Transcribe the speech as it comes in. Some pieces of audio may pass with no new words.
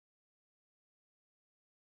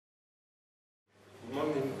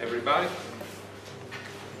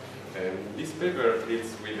paper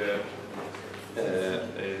deals with the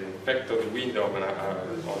effect of the wind on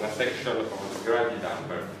a section of the gravity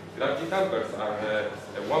damper. Gravity dampers are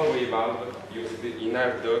a one-way valve used in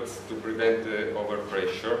air ducts to prevent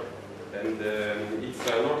overpressure, and it's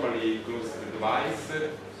a normally closed device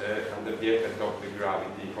under the effect of the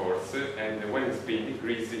gravity force, and when speed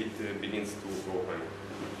decreases, it begins to open.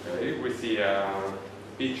 Here we see a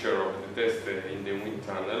picture of the test in the wind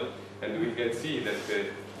tunnel, and we can see that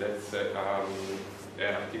that's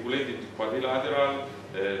articulated quadrilateral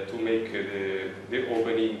to make the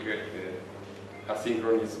opening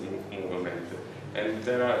asynchronous movement. And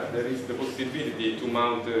there is the possibility to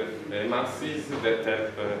mount masses that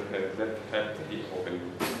help the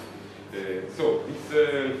opening. So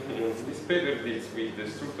this paper deals with the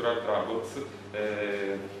structural troubles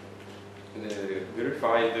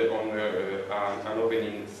verified on an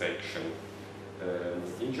opening section.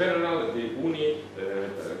 In general, the UNI,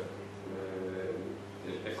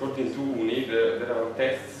 according to UNI, there are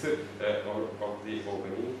tests of the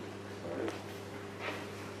opening. Sorry.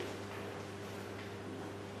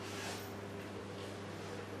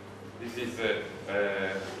 This is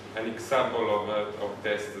an example of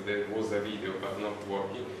test. There was a video but not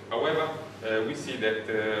working. However, we see that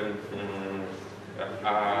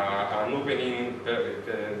an opening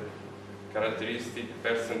characteristic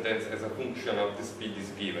percentage as a function of the speed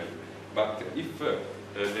is given. But if the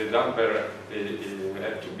damper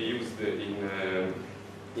had to be used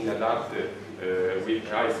in a duct with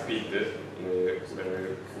high speed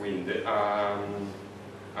wind,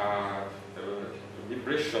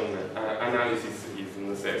 depression analysis is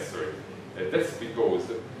necessary. That's because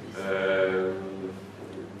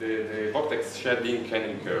the vortex shedding can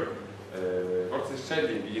occur. Vortex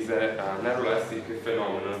shedding is an aeroelastic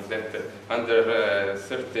phenomenon that, under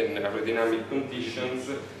certain aerodynamic conditions,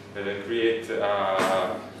 create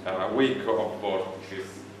a wake of vortices.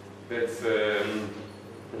 That's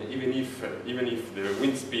even if the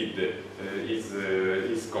wind speed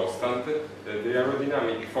is constant, the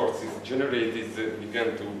aerodynamic forces generated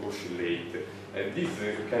begin to oscillate. This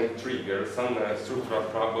can trigger some structural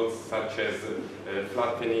troubles such as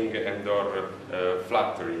flattening and/or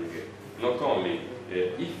fluttering. Not only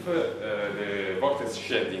if the vortex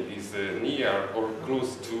shedding is near or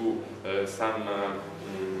close to some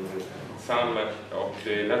of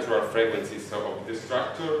the natural frequencies of the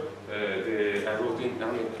structure, the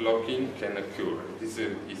aerodynamic locking can occur. This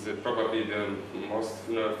is probably the most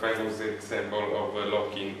famous example of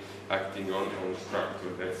locking acting on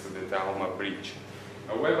structure. That's the Talma bridge.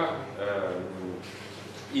 However,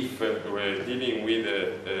 if we're dealing with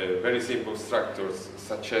very simple structures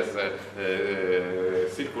such as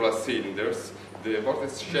circular cylinders, the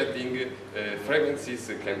vortex shedding frequencies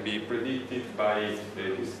can be predicted by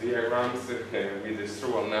these diagrams with the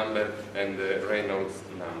Strouhal number and the Reynolds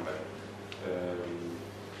number.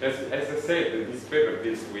 As I said, this paper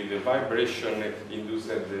deals with the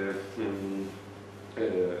vibration-induced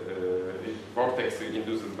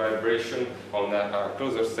vortex-induced vibration on a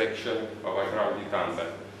closer section of a gravity damper.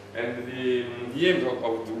 And the aim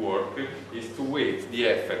of the work is to weight the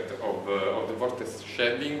effect of the vortex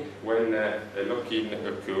shedding when locking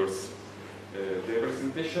occurs. The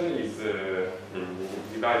presentation is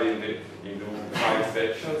divided into 5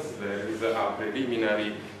 sections. There is a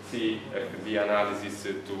preliminary CFD analysis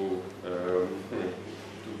to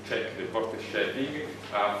check the vortex shedding,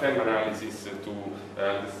 a FEM analysis to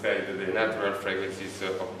understand the natural frequencies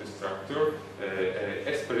of the structure,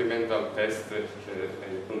 experimental test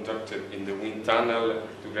conducted in the wind tunnel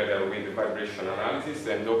together with the vibration analysis,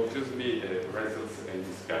 and obviously results and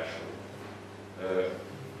discussion.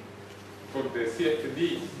 For the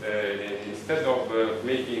CFD, instead of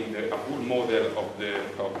making a full model of the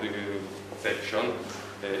section,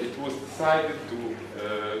 it was decided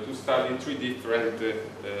to study 3 different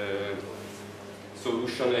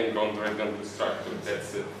solution encountered the structure.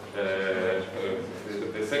 That's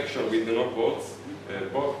the section with no bolts,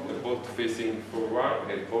 bolt facing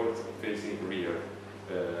forward and bolt facing rear,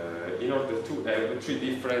 in order to have 3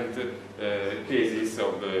 different cases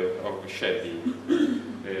of shedding.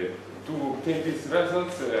 To obtain these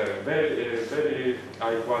results, very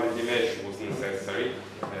high quality mesh was necessary,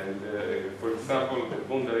 and for example, the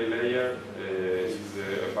boundary layer is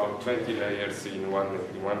about 20 layers in 1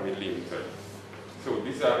 millimeter. So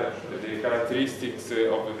these are the characteristics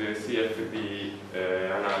of the CFD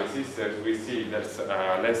analysis. As we see, there's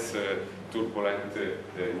a less turbulent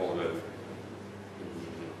model.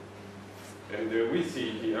 And we see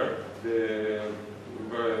here the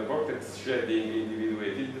vortex shedding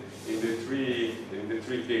individuated in the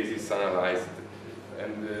three cases analyzed.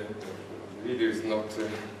 And the video is not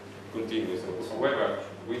continuous. However,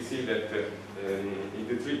 we see that in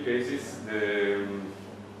the three cases, the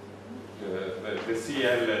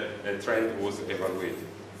CL trend was evaluated.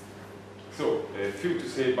 So, few to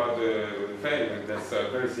say about the FEM. That's a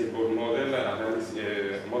very simple model analysis.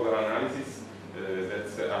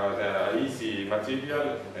 That's the easy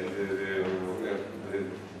material, and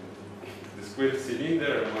the square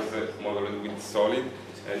cylinder was modeled with solid,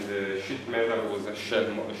 and the sheet metal was a shell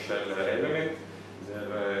element.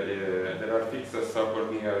 There are fixed support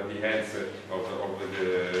near the ends of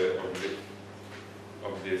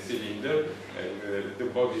the cylinder, and the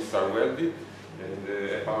bodies are welded, and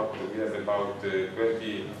we have about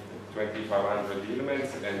 2,500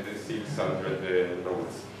 elements and 600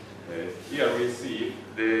 nodes. Here we see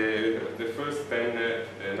the first 10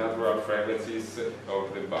 natural frequencies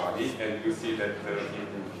of the body, and we see that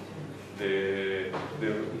the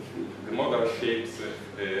model shapes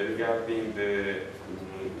regarding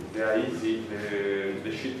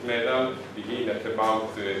the sheet metal begin at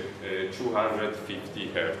about 250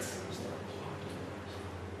 Hertz.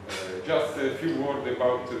 Just a few words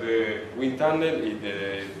about the wind tunnel. It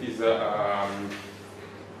is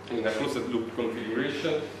in a closed loop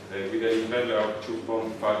configuration with an impeller of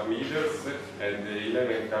 2.5 meters and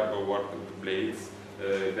 11 carbon work blades.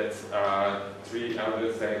 That's a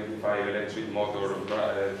 375 electric motor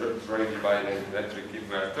driven by an electric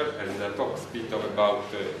inverter, and a top speed of about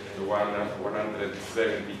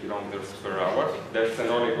 170 kilometers per hour. That's an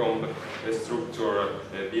honeycomb structure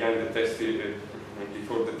behind the test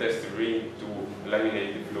before the test ring to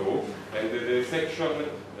laminate the flow, and the section,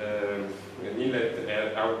 an inlet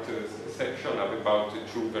and out section of about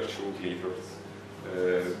 2 per 2 meters.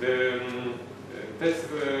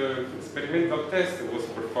 The experimental test was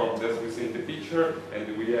performed as we see in the picture,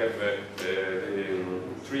 and we have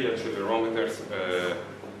 3 accelerometers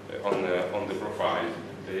on the profile.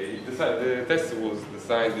 The test was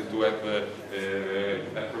designed to have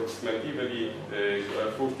approximately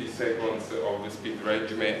 40 seconds of the speed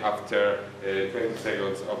regime after 20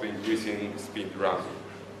 seconds of increasing speed run.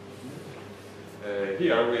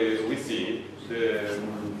 Here we see the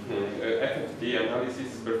FFT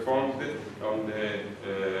analysis performed on the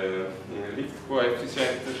lift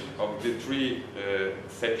coefficient of the 3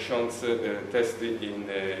 sections tested in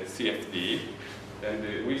CFD, and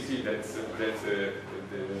we see that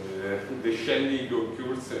the shelling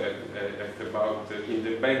occurs at about in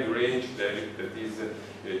the band range that is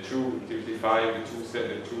 255 to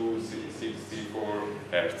 264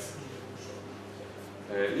 Hertz.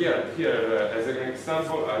 Here, as an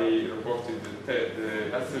example, I reported the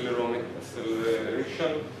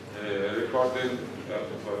acceleration recorded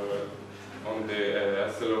on the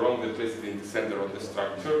accelerometer placed in the center of the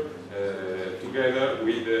structure, together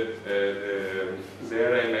with the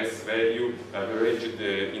RMS value averaged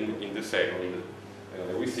in the second.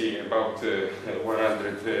 We see about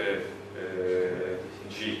 100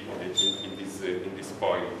 G in this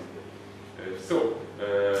point.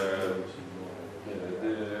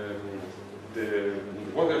 The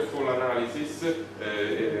waterfall analysis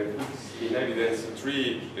puts in evidence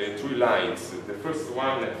three lines. The first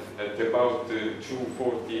one at about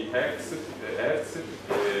 240 Hertz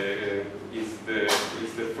is the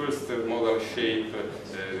first model shape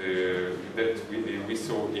that we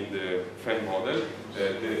saw in the FEM model.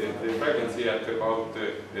 The frequency at about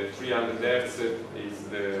 300 Hertz is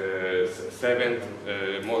the 7th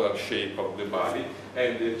model shape of the body,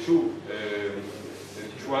 and the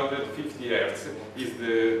 250 Hertz is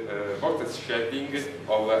the vortex shedding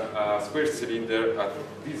of a square cylinder at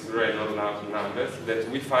these Reynolds numbers that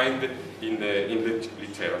we find in the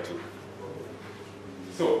literature.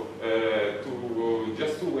 So,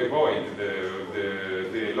 just to avoid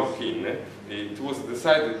the lock-in, it was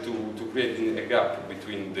decided to create a gap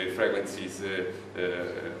between the frequencies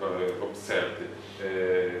observed,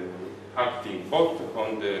 acting both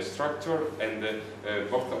on the structure and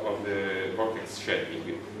both on the vortex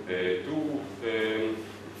shedding.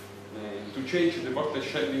 To change the vortex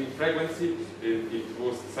shedding frequency, it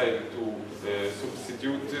was decided to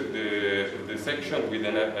substitute the section with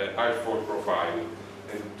an R4 profile.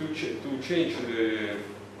 And to change the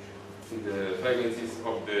frequencies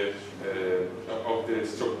of the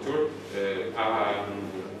structure,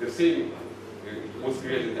 the same was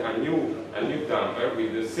created a new damper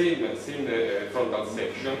with the same frontal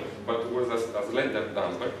section, but was a slender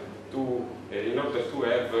damper in order to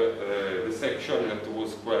have the section that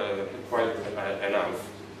was quite enough.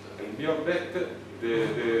 And beyond that,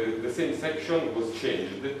 the same section was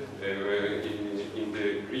changed in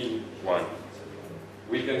the green one.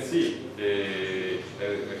 we can see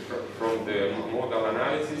from the modal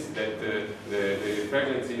analysis that the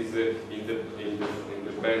frequencies in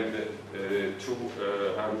the band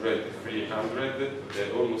 200, 300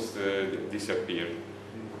 almost disappear.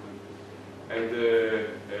 And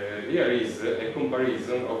here is a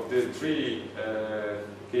comparison of the three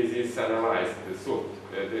cases analyzed. So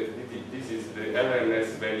this is the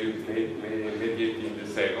RNS value mediated in the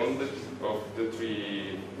second of the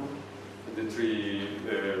three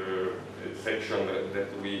sections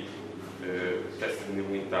that we tested in the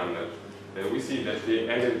wind tunnel. We see that the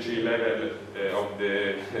energy level of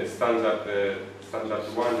the standard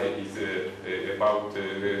one is about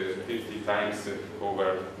 50 times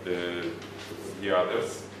over the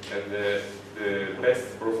others, and the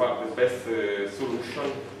best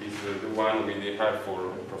solution is the one with the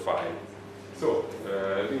Hartford profile. So,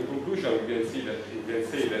 in conclusion, we can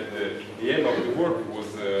say that the aim of the work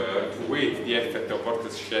was to weigh the effect of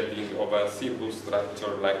vortex shedding of a simple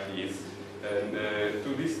structure like this. And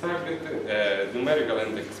to this target, numerical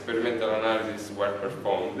and experimental analysis were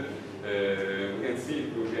performed. We can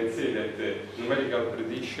say that numerical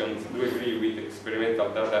predictions do agree with experimental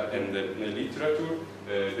data and the literature.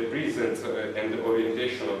 The presence and the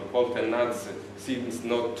orientation of bolt and nuts seems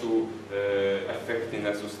not to affect in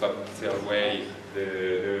a substantial way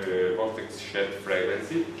the vortex shed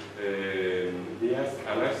frequency.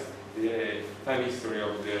 The time history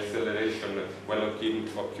of the acceleration when locking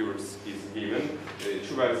occurs is given.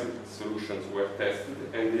 Two various solutions were tested,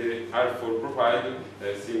 and the Hartford profile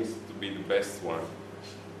seems to be the best one.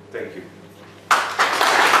 Thank you.